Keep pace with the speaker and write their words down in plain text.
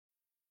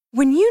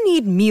When you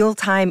need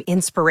mealtime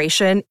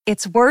inspiration,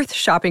 it's worth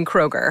shopping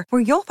Kroger,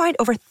 where you'll find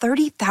over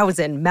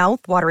 30,000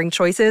 mouth-watering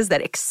choices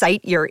that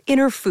excite your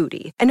inner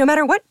foodie. And no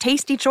matter what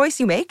tasty choice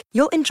you make,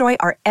 you'll enjoy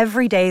our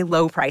everyday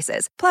low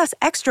prices, plus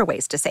extra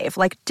ways to save,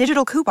 like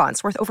digital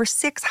coupons worth over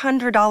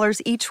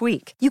 $600 each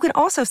week. You can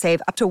also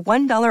save up to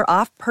 $1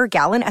 off per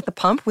gallon at the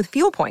pump with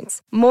fuel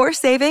points. More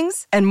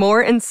savings and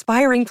more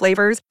inspiring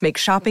flavors make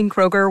shopping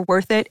Kroger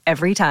worth it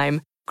every time.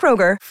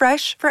 Kroger,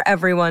 fresh for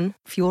everyone.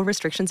 Fuel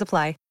restrictions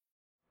apply.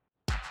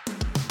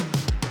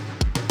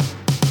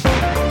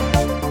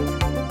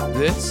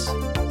 This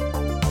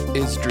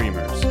is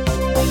Dreamers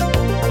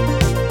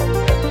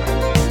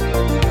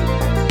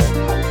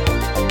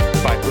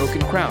by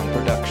Broken Crown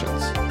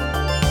Productions.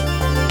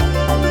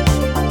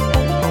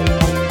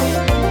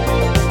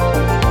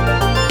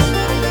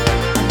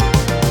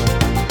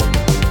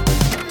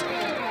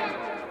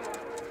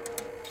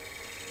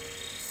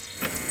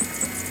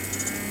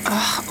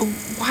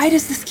 Why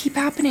does this keep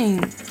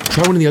happening?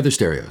 Try one of the other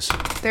stereos.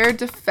 They're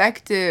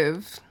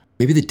defective.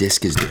 Maybe the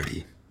disc is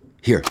dirty.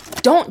 Here.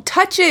 Don't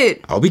touch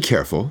it! I'll be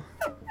careful.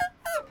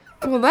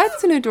 Well,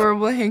 that's an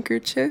adorable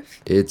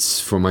handkerchief. It's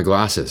for my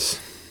glasses.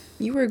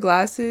 You wear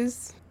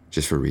glasses?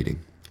 Just for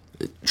reading.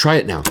 Try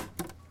it now.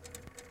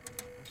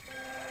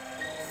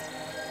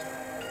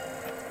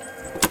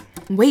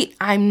 Wait,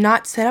 I'm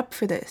not set up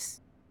for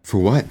this. For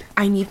what?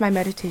 I need my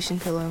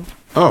meditation pillow.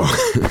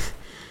 Oh.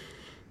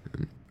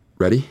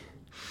 Ready?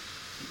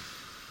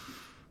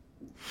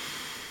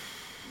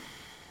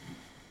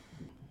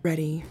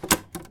 Ready.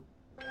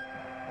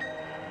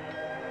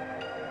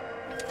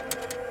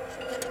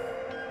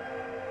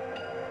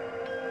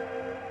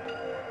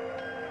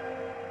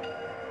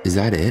 Is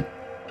that it?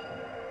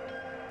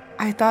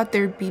 I thought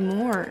there'd be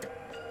more.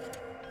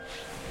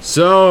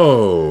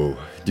 So,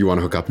 do you want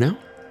to hook up now?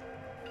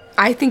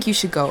 I think you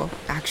should go,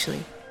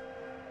 actually.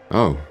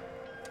 Oh.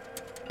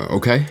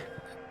 Okay.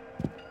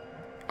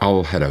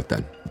 I'll head out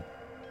then.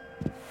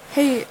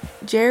 Hey,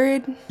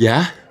 Jared.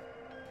 Yeah?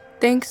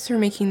 Thanks for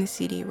making the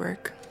CD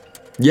work.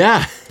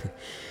 Yeah.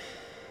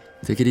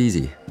 Take it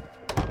easy.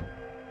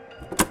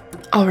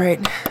 All right.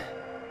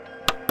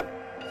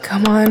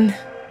 Come on.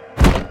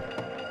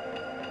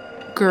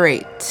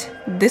 Great.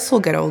 This will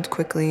get old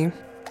quickly.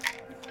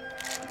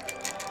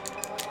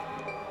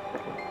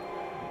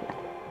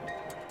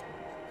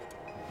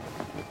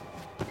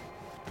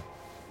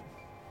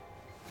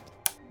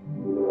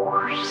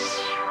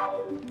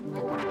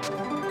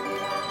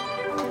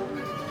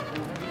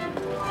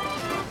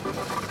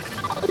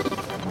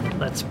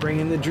 Let's bring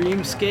in the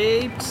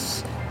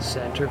dreamscapes.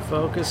 Center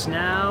focus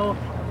now.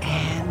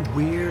 And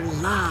we're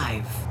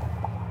live.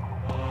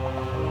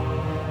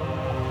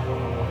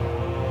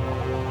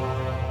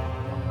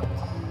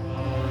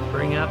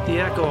 Bring up the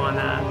echo on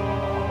that.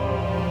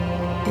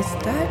 Is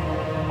that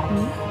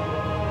me?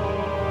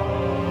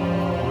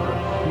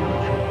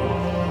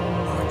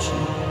 Aren't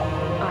you?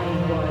 I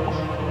was.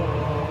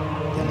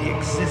 Then the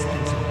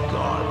existence of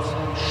gods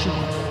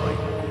shouldn't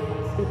frighten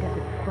you. It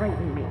doesn't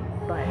frighten me,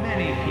 but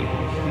Many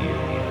people fear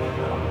the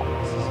unknown.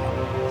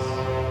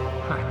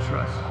 I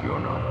trust you're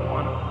not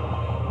one of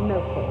them. no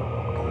thanks.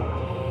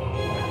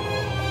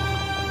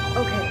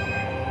 Okay.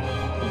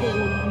 They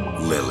will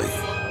leave. Lily,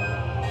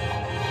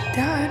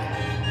 Dad,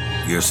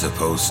 you're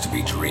supposed to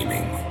be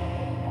dreaming.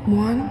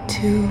 want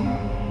to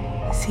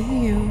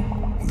see you.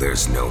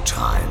 There's no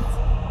time.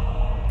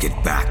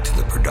 Get back to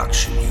the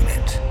production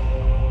unit.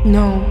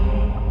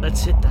 No.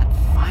 Let's hit that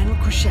final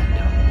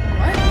crescendo.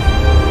 What?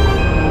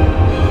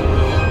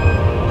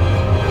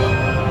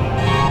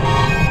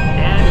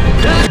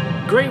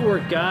 And great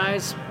work,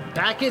 guys.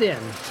 Pack it in.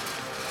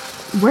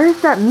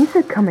 Where's that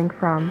music coming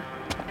from?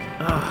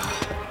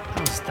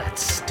 How's that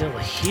still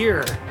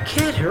here?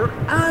 Get her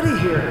out of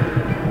here.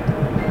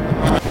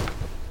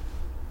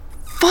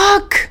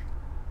 Fuck!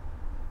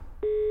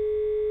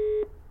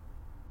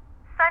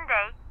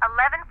 Sunday,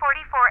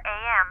 11:44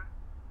 a.m.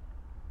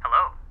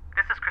 Hello,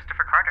 this is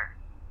Christopher Carter.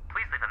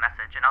 Please leave a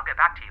message and I'll get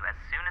back to you as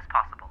soon as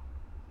possible.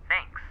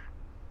 Thanks.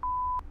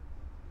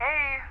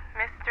 Hey,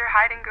 Mr.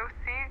 Hide and Go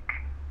Seek.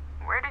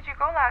 Where did you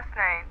go last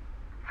night?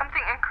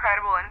 Something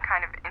incredible and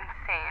kind of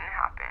insane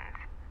happened.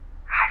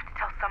 I have to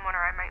tell someone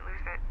or I might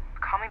lose it.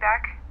 Call me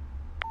back.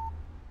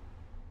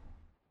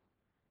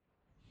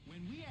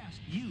 When we ask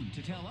you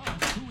to tell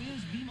us who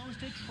is the most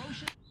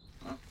atrocious...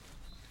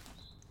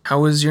 How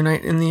was your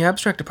night in the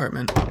abstract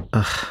department?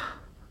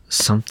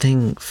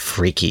 Something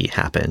freaky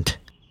happened.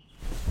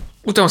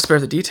 Well, don't spare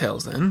the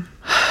details then.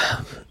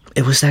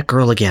 It was that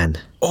girl again.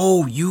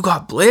 Oh, you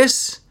got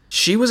Bliss?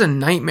 She was a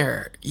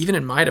nightmare, even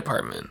in my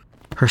department.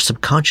 Her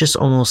subconscious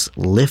almost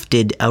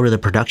lifted out of the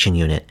production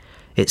unit.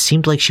 It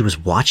seemed like she was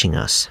watching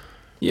us.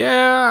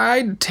 Yeah,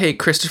 I'd take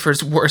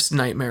Christopher's worst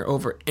nightmare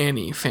over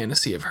any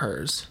fantasy of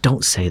hers.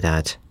 Don't say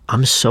that.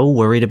 I'm so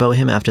worried about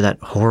him after that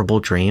horrible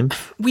dream.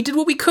 We did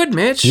what we could,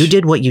 Mitch. You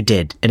did what you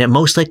did, and it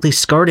most likely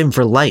scarred him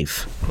for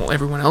life. Well,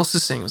 everyone else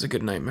is saying it was a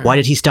good nightmare. Why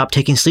did he stop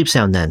taking Sleep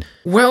Sound then?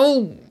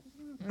 Well,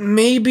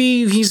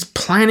 maybe he's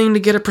planning to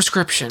get a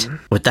prescription.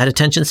 With that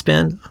attention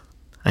span?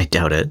 I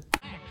doubt it.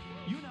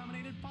 You now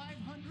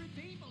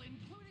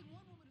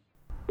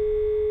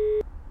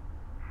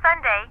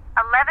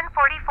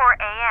 11:44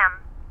 a.m.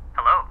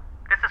 Hello,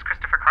 this is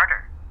Christopher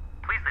Carter.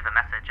 Please leave a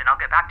message and I'll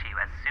get back to you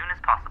as soon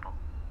as possible.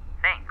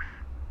 Thanks.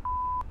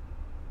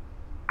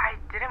 I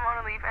didn't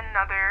want to leave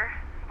another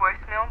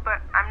voicemail,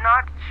 but I'm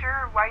not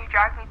sure why you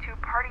dragged me to a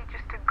party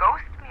just to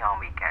ghost me all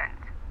weekend.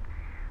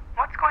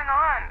 What's going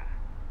on?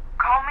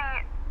 Call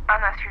me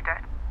unless you're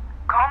dead.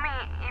 Call me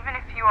even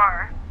if you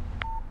are.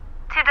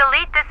 To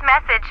delete this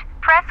message,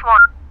 press 1.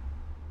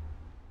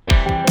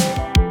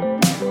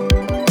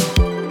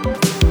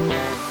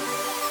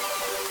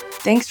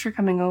 Thanks for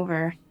coming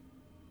over.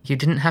 You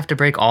didn't have to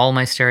break all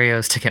my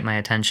stereos to get my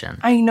attention.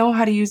 I know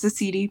how to use a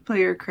CD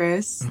player,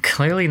 Chris.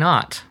 Clearly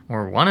not.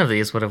 Or one of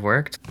these would have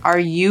worked. Are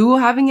you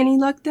having any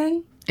luck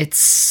then?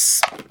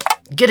 It's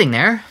getting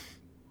there.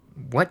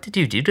 What did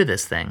you do to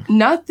this thing?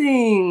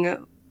 Nothing.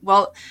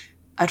 Well,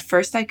 at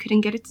first I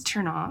couldn't get it to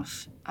turn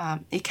off.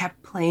 It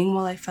kept playing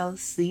while I fell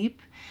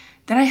asleep.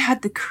 Then I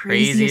had the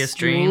craziest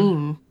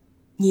dream.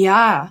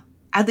 Yeah.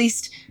 At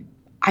least,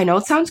 I know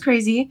it sounds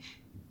crazy.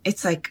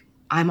 It's like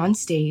I'm on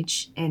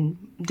stage and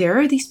there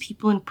are these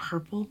people in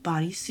purple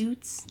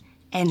bodysuits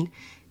and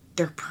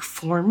they're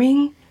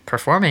performing.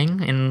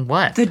 Performing? In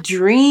what? The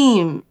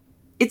dream.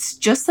 It's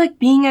just like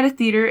being at a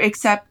theater,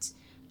 except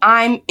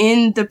I'm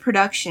in the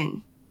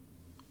production.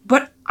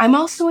 But I'm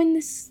also in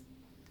this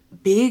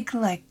big,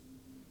 like,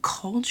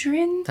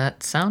 cauldron.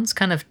 That sounds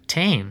kind of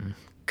tame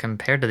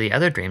compared to the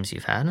other dreams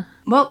you've had.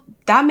 Well,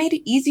 that made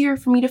it easier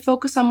for me to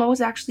focus on what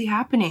was actually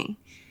happening.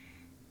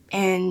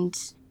 And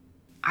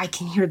I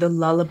can hear the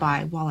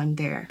lullaby while I'm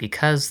there.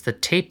 Because the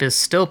tape is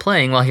still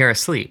playing while you're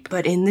asleep.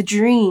 But in the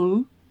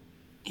dream,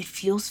 it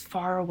feels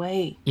far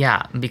away.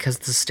 Yeah, because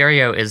the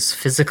stereo is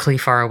physically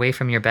far away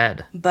from your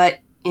bed.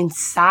 But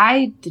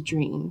inside the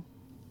dream,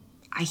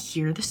 I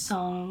hear the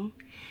song,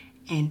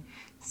 and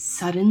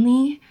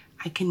suddenly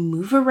I can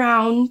move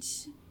around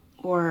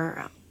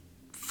or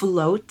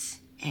float,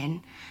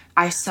 and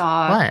I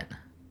saw... What?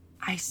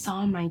 I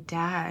saw my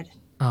dad.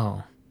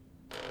 Oh.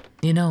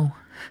 You know,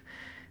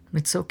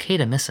 it's okay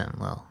to miss him,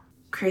 Lil.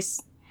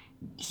 Chris,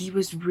 he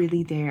was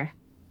really there.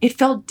 It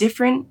felt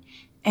different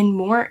and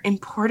more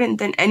important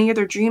than any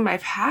other dream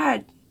I've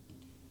had.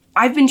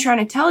 I've been trying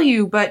to tell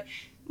you, but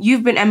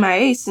you've been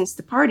MIA since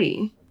the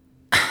party.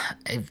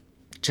 I've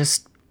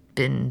just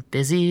been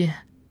busy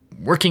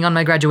working on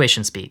my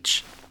graduation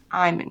speech.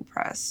 I'm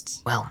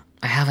impressed. Well,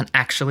 I haven't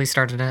actually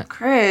started it.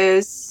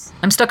 Chris.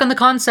 I'm stuck on the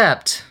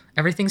concept.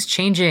 Everything's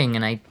changing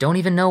and I don't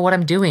even know what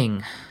I'm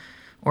doing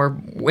or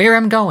where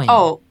I'm going.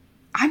 Oh,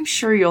 I'm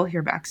sure you'll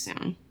hear back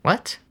soon.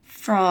 What?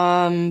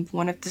 From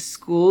one of the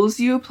schools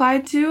you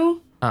applied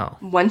to. Oh.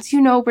 Once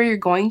you know where you're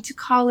going to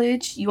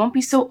college, you won't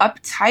be so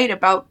uptight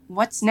about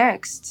what's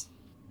next.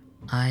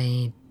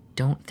 I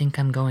don't think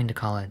I'm going to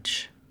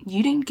college.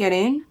 You didn't get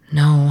in?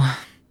 No,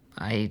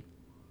 I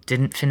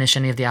didn't finish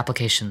any of the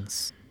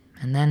applications.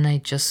 And then I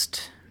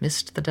just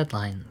missed the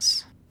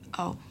deadlines.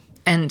 Oh.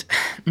 And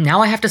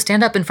now I have to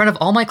stand up in front of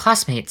all my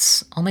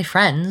classmates, all my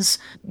friends,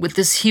 with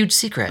this huge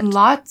secret.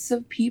 Lots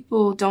of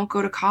people don't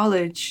go to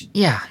college.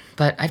 Yeah,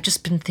 but I've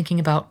just been thinking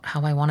about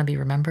how I want to be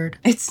remembered.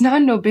 It's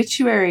not an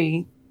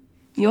obituary.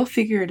 You'll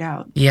figure it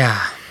out.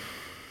 Yeah.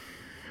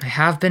 I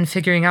have been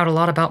figuring out a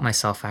lot about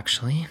myself,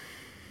 actually.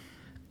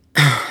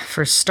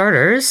 For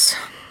starters,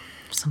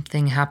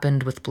 something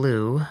happened with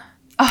Blue.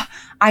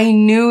 I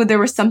knew there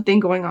was something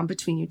going on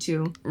between you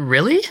two.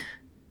 Really?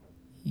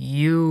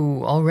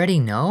 You already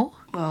know?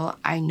 Well,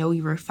 I know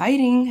you were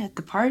fighting at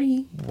the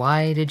party.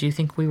 Why did you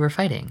think we were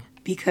fighting?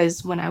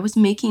 Because when I was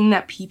making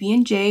that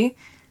PB&J,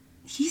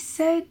 he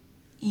said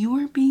you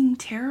were being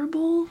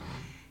terrible.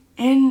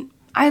 And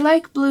I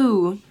like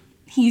Blue.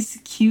 He's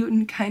cute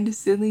and kind of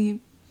silly,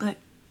 but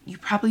you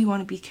probably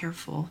want to be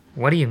careful.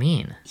 What do you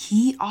mean?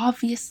 He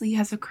obviously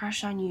has a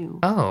crush on you.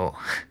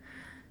 Oh.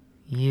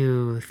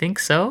 You think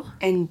so?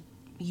 And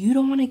you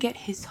don't want to get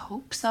his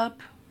hopes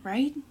up,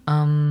 right?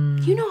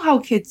 You know how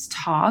kids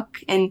talk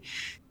and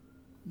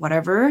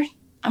whatever.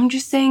 I'm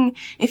just saying,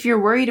 if you're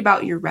worried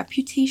about your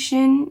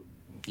reputation,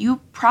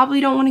 you probably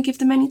don't want to give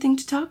them anything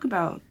to talk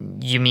about.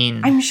 You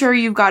mean... I'm sure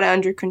you've got it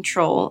under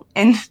control,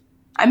 and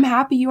I'm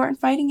happy you aren't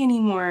fighting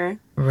anymore.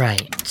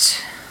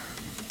 Right.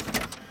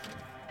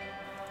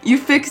 You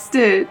fixed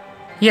it.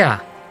 Yeah.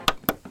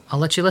 I'll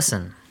let you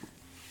listen.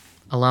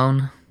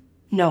 Alone?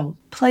 No,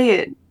 play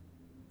it.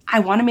 I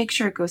want to make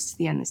sure it goes to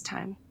the end this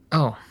time.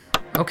 Oh,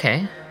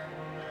 okay.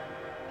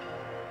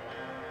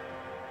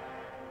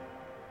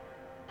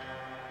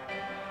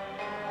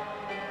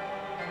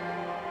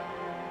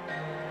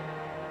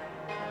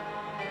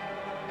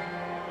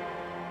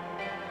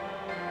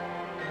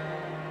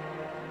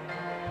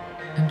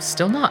 I'm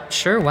still not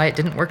sure why it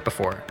didn't work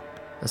before.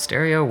 The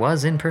stereo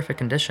was in perfect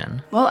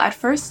condition. Well, at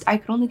first, I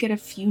could only get a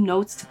few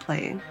notes to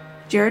play.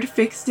 Jared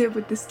fixed it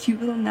with this cute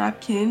little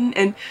napkin,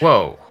 and...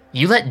 Whoa,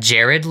 you let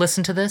Jared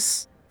listen to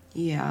this?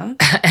 Yeah.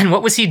 And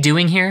what was he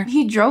doing here?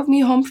 He drove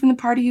me home from the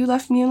party you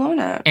left me alone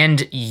at.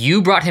 And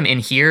you brought him in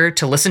here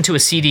to listen to a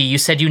CD you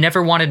said you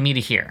never wanted me to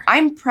hear.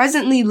 I'm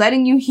presently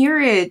letting you hear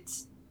it.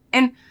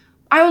 And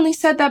I only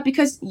said that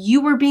because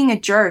you were being a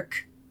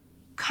jerk.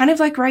 Kind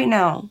of like right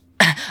now.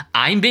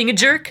 I'm being a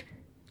jerk?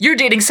 You're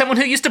dating someone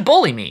who used to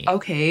bully me.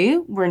 Okay,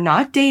 we're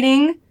not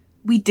dating.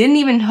 We didn't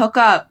even hook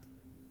up.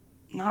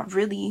 Not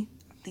really,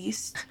 at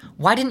least.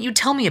 Why didn't you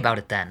tell me about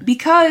it then?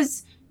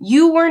 Because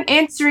you weren't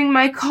answering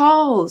my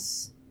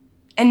calls.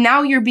 And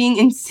now you're being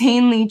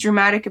insanely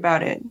dramatic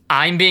about it.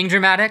 I'm being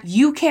dramatic?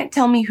 You can't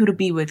tell me who to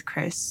be with,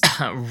 Chris.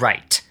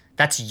 Right.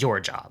 That's your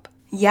job.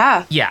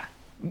 Yeah. Yeah.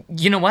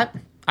 You know what?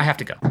 I have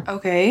to go.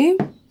 Okay.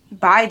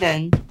 Bye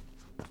then.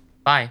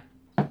 Bye.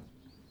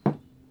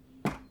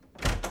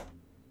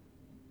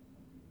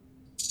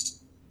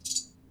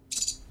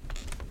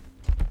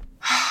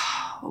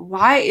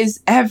 Why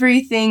is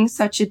everything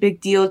such a big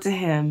deal to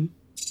him?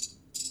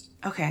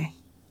 Okay.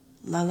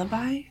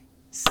 Lullaby?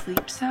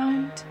 Sleep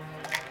sound?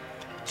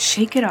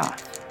 Shake it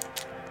off.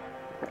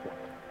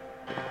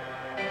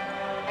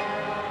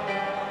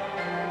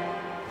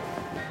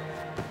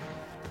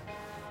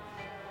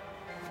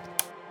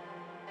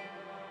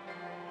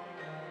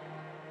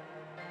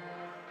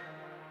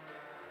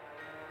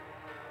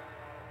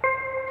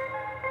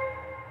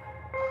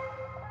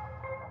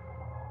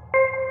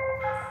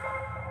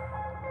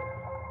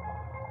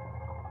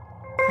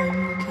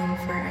 I'm looking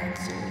for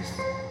answers.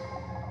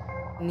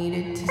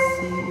 Needed to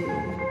see you.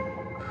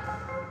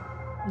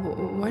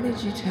 What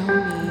did you tell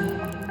me?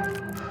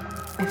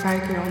 If I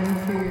could only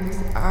figure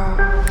this out.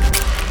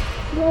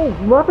 Well,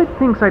 Lovett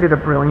thinks I did a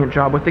brilliant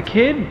job with the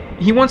kid.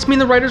 He wants me in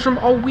the writer's room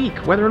all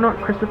week, whether or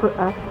not Christopher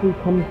actually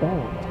comes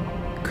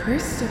back.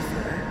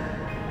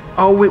 Christopher?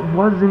 Oh, it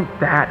wasn't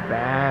that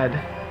bad.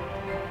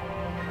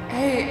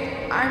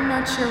 Hey, I'm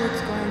not sure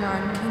what's going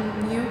on.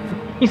 Can you?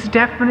 He's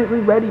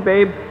definitely ready,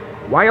 babe.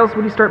 Why else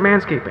would he start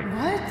manscaping?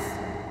 What?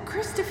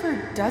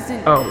 Christopher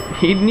doesn't... Oh,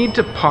 he'd need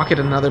to pocket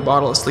another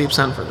bottle of Sleep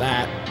Sound for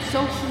that.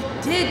 So he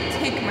did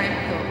take my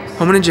pills.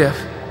 Home in a jiff.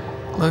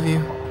 Love you.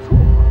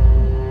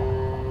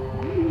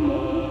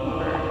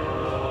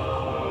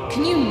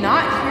 Can you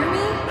not hear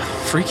me?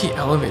 Freaky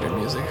elevator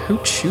music. Who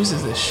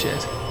chooses this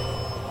shit?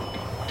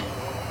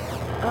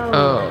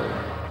 Oh.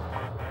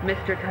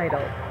 Mr.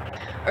 Title.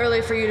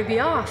 Early for you to be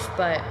off,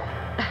 but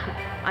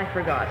I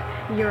forgot.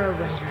 You're a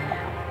writer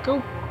now.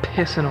 Go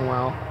piss in a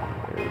well.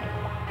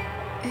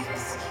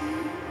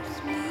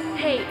 Excuse me?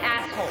 Hey,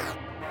 asshole.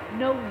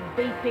 No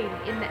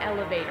vaping in the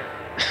elevator.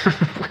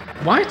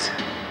 What?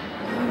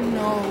 Oh,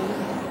 no.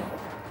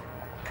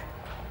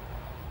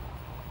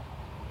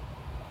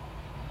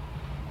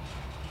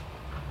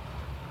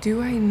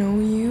 Do I know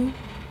you?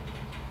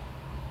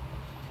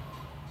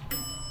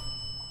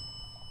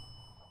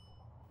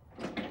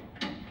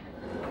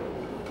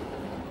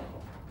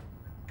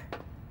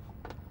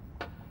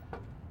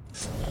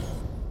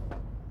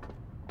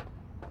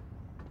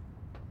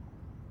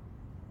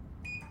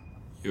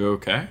 You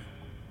okay?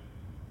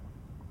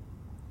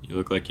 You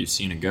look like you've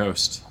seen a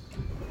ghost.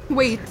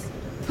 Wait,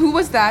 who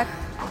was that?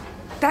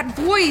 That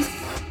voice!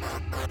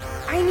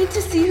 I need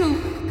to see who...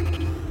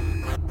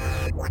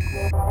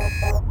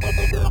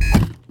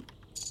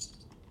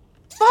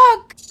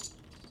 Fuck!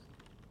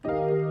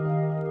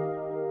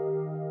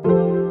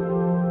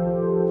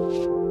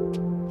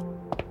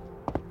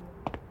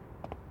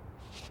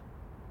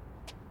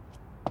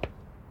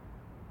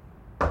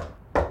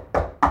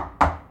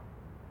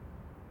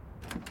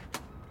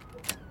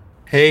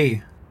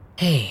 Hey.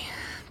 Hey,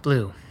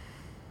 Blue.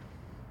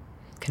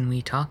 Can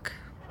we talk?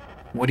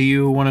 What do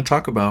you want to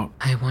talk about?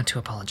 I want to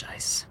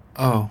apologize.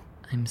 Oh.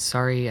 I'm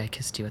sorry I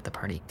kissed you at the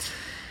party.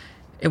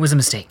 It was a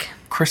mistake.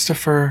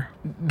 Christopher.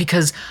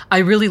 Because I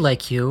really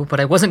like you, but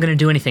I wasn't going to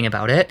do anything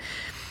about it.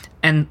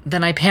 And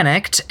then I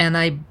panicked, and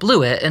I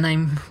blew it, and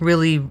I'm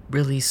really,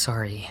 really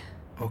sorry.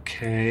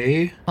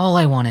 Okay. All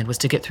I wanted was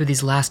to get through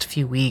these last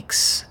few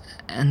weeks,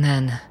 and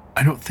then...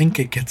 I don't think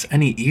it gets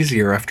any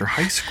easier after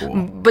high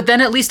school. But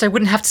then at least I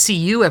wouldn't have to see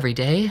you every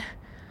day.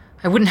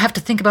 I wouldn't have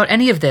to think about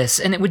any of this,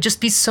 and it would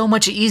just be so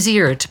much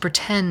easier to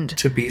pretend.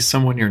 To be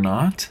someone you're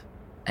not?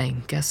 I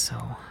guess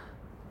so.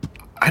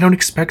 I don't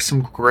expect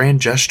some grand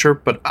gesture,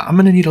 but I'm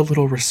gonna need a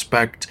little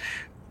respect.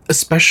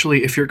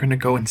 Especially if you're gonna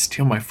go and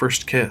steal my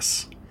first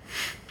kiss.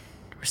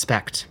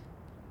 Respect.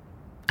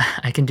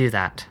 I can do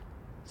that.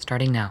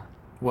 Starting now.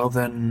 Well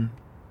then,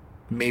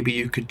 maybe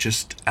you could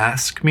just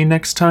ask me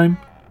next time?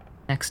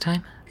 Next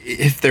time?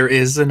 If there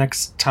is a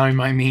next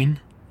time, I mean.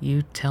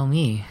 You tell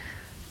me.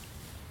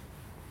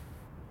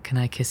 Can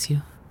I kiss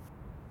you?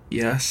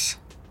 Yes.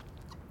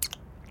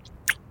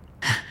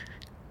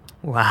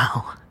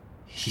 Wow.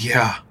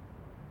 Yeah.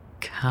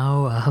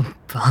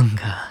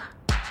 Cowabunga.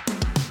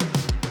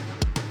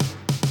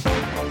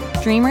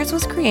 Dreamers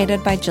was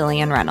created by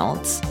Gillian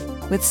Reynolds,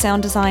 with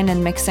sound design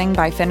and mixing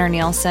by Finner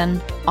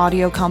Nielsen,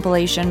 audio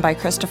compilation by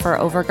Christopher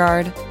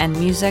Overgaard, and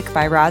music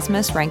by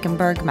Rasmus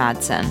Rankenberg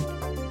Madsen.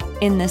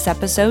 In this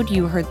episode,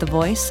 you heard the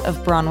voice of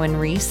Bronwyn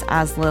Reese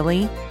as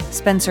Lily,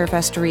 Spencer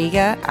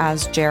Festeriga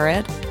as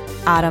Jared,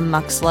 Adam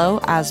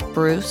Muxlow as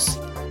Bruce,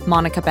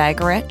 Monica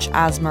Bagarich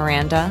as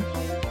Miranda,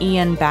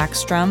 Ian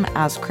Backstrom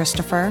as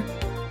Christopher,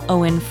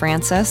 Owen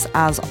Francis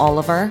as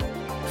Oliver,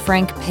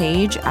 Frank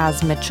Page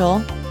as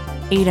Mitchell,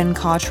 Aidan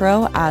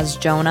Cottrell as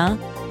Jonah,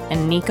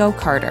 and Nico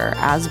Carter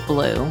as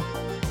Blue.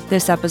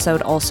 This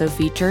episode also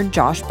featured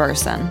Josh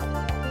Burson.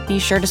 Be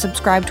sure to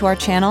subscribe to our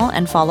channel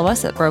and follow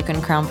us at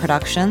Broken Crown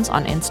Productions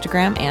on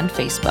Instagram and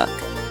Facebook.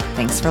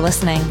 Thanks for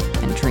listening,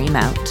 and dream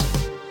out.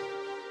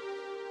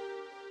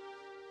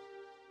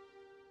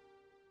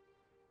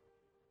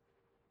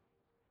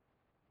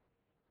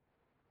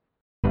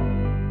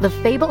 The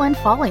Fable and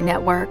Folly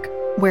Network,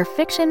 where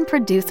fiction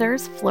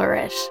producers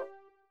flourish.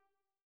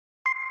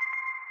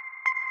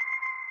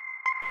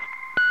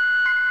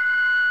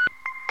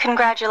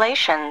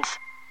 Congratulations.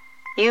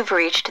 You've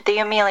reached the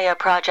Amelia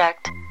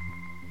Project.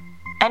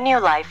 A new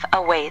life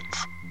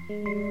awaits.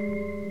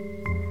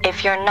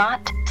 If you're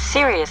not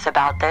serious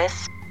about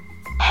this,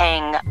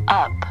 hang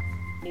up.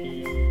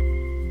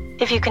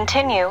 If you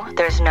continue,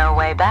 there's no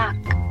way back.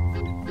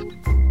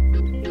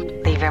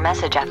 Leave your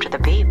message after the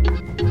beep.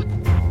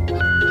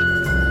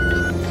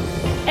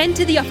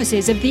 Enter the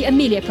offices of the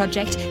Amelia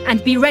Project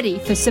and be ready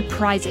for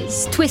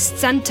surprises,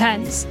 twists and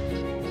turns.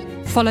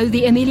 Follow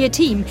the Amelia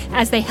team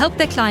as they help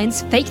their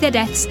clients fake their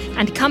deaths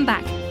and come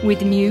back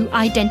with new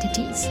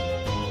identities.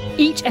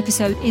 Each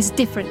episode is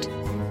different.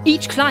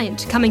 Each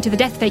client coming to the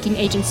death-faking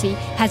agency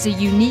has a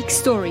unique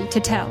story to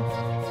tell.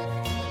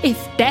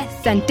 If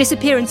death and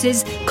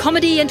disappearances,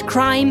 comedy and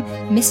crime,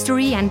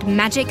 mystery and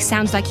magic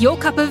sounds like your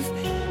cup of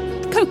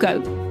cocoa,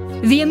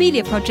 The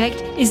Amelia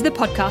Project is the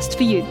podcast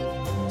for you.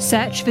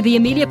 Search for The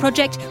Amelia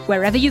Project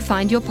wherever you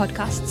find your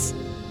podcasts.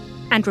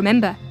 And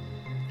remember,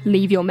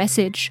 leave your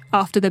message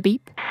after the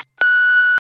beep.